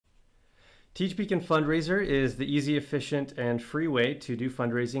Teach Beacon Fundraiser is the easy, efficient, and free way to do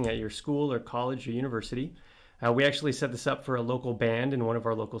fundraising at your school or college or university. We actually set this up for a local band in one of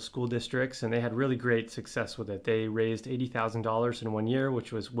our local school districts, and they had really great success with it. They raised $80,000 in 1 year,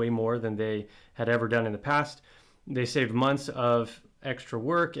 which was way more than they had ever done in the past. They saved months of extra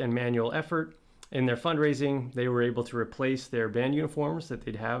work and manual effort in their fundraising. They were able to replace their band uniforms that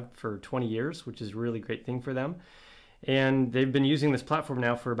they'd have for 20 years, which is a really great thing for them. And they've been using this platform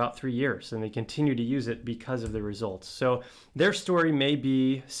now for about 3 years, and they continue to use it because of the results. So their story may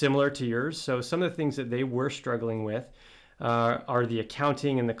be similar to yours. So some of the things that they were struggling with are the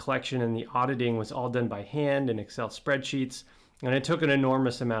accounting and the collection and the auditing was all done by hand in Excel spreadsheets, and it took an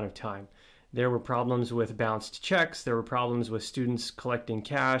enormous amount of time. There were problems with bounced checks. There were problems with students collecting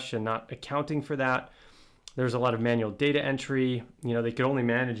cash and not accounting for that. There's a lot of manual data entry. You know, they could only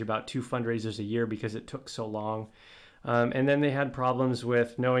manage about 2 fundraisers a year because it took so long. And then they had problems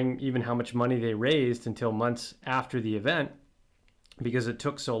with knowing even how much money they raised until months after the event because it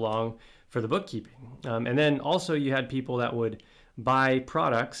took so long for the bookkeeping. And then also you had people that would buy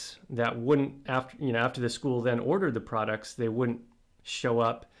products that wouldn't, after the school then ordered the products, they wouldn't show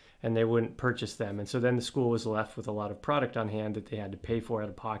up and they wouldn't purchase them. And so then the school was left with a lot of product on hand that they had to pay for out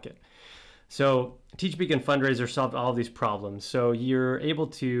of pocket. So Teach Beacon Fundraiser solved all of these problems. So you're able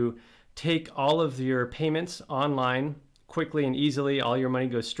to take all of your payments online quickly and easily. All your money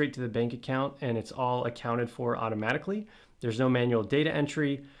goes straight to the bank account and it's all accounted for automatically. There's no manual data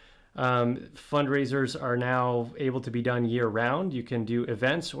entry. Fundraisers are now able to be done year-round. You can do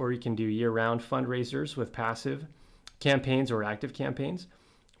events or you can do year-round fundraisers with passive campaigns or active campaigns.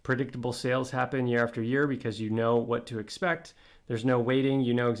 Predictable sales happen year after year because you know what to expect. There's no waiting.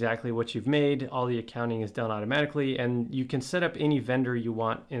 You know exactly what you've made. All the accounting is done automatically, and you can set up any vendor you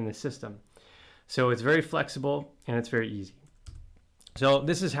want in the system. So it's very flexible and it's very easy. So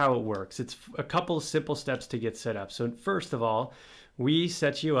this is how it works. It's a couple simple steps to get set up. So first of all, we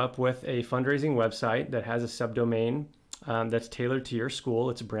set you up with a fundraising website that has a subdomain that's tailored to your school.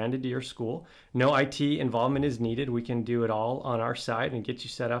 It's branded to your school. No IT involvement is needed. We can do it all on our side and get you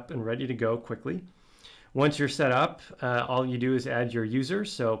set up and ready to go quickly. Once you're set up, all you do is add your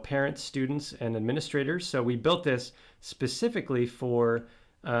users, so parents, students, and administrators. So we built this specifically for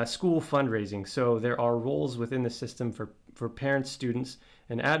school fundraising. So there are roles within the system for parents, students,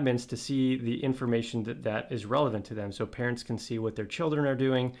 and admins to see the information that is relevant to them. So parents can see what their children are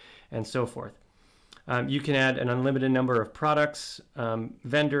doing and so forth. You can add an unlimited number of products,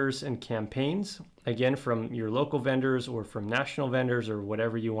 vendors, and campaigns, again, from your local vendors or from national vendors or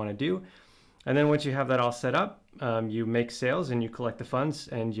whatever you want to do. And then once you have that all set up, you make sales and you collect the funds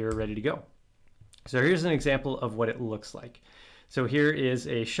and you're ready to go. So here's an example of what it looks like. So here is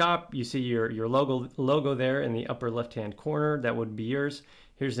a shop. You see your logo there in the upper left-hand corner. That would be yours.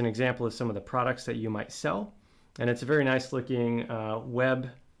 Here's an example of some of the products that you might sell. And it's a very nice looking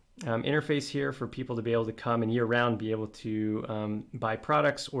web interface here for people to be able to come and year-round be able to buy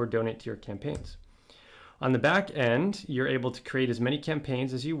products or donate to your campaigns. On the back end, you're able to create as many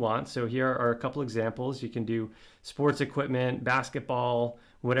campaigns as you want. So here are a couple examples. You can do sports equipment, basketball,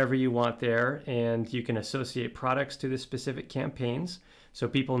 whatever you want there, and you can associate products to the specific campaigns so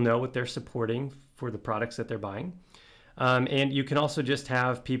people know what they're supporting for the products that they're buying. And you can also just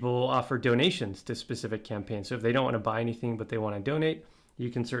have people offer donations to specific campaigns. So if they don't want to buy anything but they want to donate,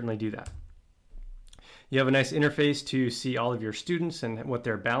 you can certainly do that. You have a nice interface to see all of your students and what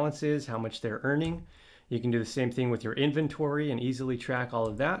their balance is, how much they're earning. You can do the same thing with your inventory and easily track all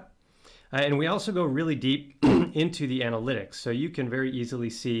of that. And we also go really deep into the analytics. So you can very easily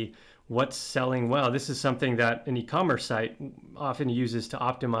see what's selling well. This is something that an e-commerce site often uses to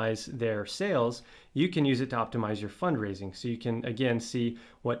optimize their sales. You can use it to optimize your fundraising. So you can, again, see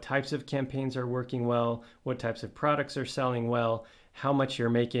what types of campaigns are working well, what types of products are selling well, how much you're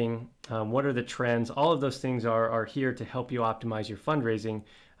making, what are the trends. All of those things are here to help you optimize your fundraising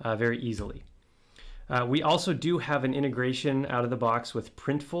very easily. We also do have an integration out of the box with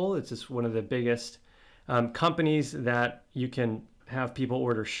Printful. It's just one of the biggest companies that you can have people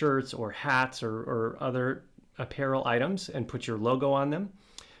order shirts or hats or other apparel items and put your logo on them.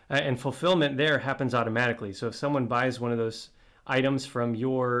 And fulfillment there happens automatically. So if someone buys one of those items from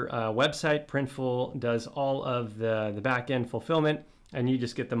your website, Printful does all of the back-end fulfillment and you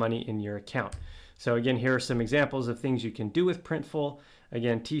just get the money in your account. So again, here are some examples of things you can do with Printful.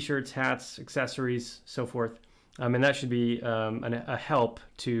 Again, t-shirts, hats, accessories, so forth. And that should be a help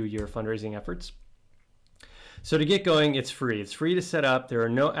to your fundraising efforts. So to get going, it's free. It's free to set up. There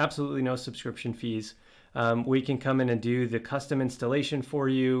are absolutely no subscription fees. We can come in and do the custom installation for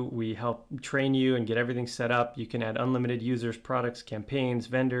you. We help train you and get everything set up. You can add unlimited users, products, campaigns,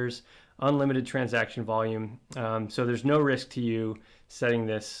 vendors, unlimited transaction volume. So there's no risk to you setting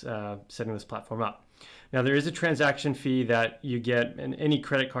this platform up. Now, there is a transaction fee that you get, and any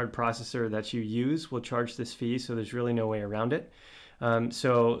credit card processor that you use will charge this fee, so there's really no way around it.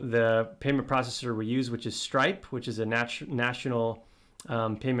 So the payment processor we use, which is Stripe, which is a national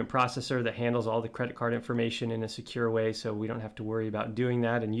payment processor that handles all the credit card information in a secure way, so we don't have to worry about doing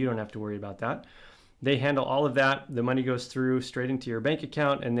that, and you don't have to worry about that. They handle all of that. The money goes through straight into your bank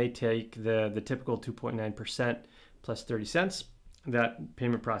account, and they take the typical 2.9% plus 30 cents that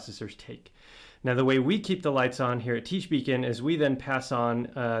payment processors take. Now, the way we keep the lights on here at Teach Beacon is we then pass on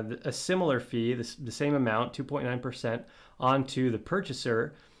a similar fee, the same amount, 2.9%, onto the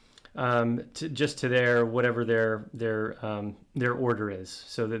purchaser, to their whatever their order is,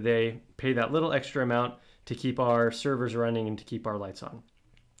 so that they pay that little extra amount to keep our servers running and to keep our lights on.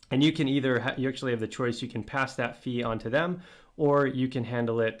 And you can either you actually have the choice. You can pass that fee on to them, or you can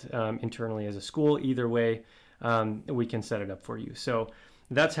handle it internally as a school. Either way, we can set it up for you. So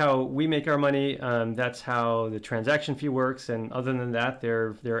that's how we make our money. That's how the transaction fee works. And other than that,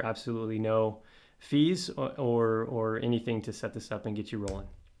 there are absolutely no fees or anything to set this up and get you rolling.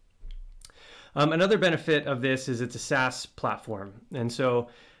 Another benefit of this is it's a SaaS platform. And so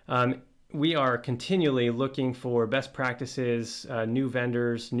we are continually looking for best practices, new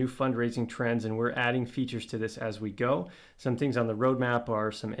vendors, new fundraising trends, and we're adding features to this as we go. Some things on the roadmap are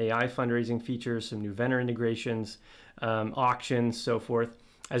some AI fundraising features, some new vendor integrations, auctions, so forth.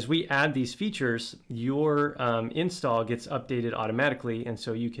 As we add these features, your install gets updated automatically, and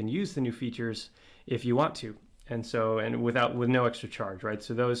so you can use the new features if you want to, and with no extra charge, right?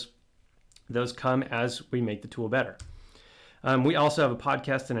 So those come as we make the tool better. We also have a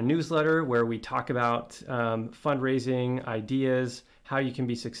podcast and a newsletter where we talk about fundraising ideas, how you can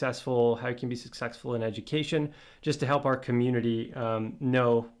be successful, in education, just to help our community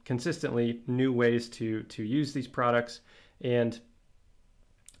know consistently new ways to use these products and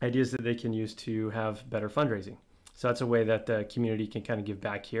ideas that they can use to have better fundraising. So that's a way that the community can kind of give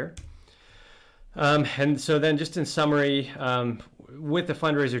back here. And so then just in summary, with the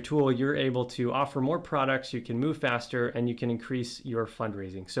fundraiser tool, you're able to offer more products, you can move faster, and you can increase your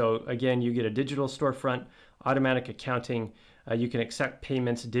fundraising. So again, you get a digital storefront, automatic accounting, you can accept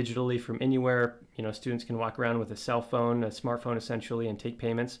payments digitally from anywhere. Students can walk around with a cell phone, a smartphone essentially, and take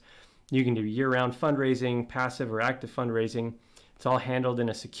payments. You can do year-round fundraising, passive or active fundraising. It's all handled in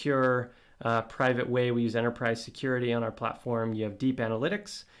a secure, private way. We use enterprise security on our platform. You have deep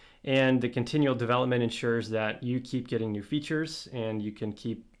analytics, and the continual development ensures that you keep getting new features and you can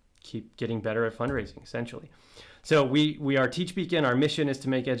keep getting better at fundraising, essentially. So we are Teach Beacon. Our mission is to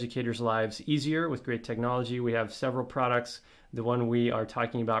make educators' lives easier with great technology. We have several products. The one we are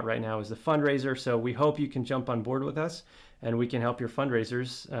talking about right now is the fundraiser. So we hope you can jump on board with us and we can help your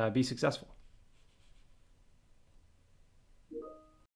fundraisers be successful.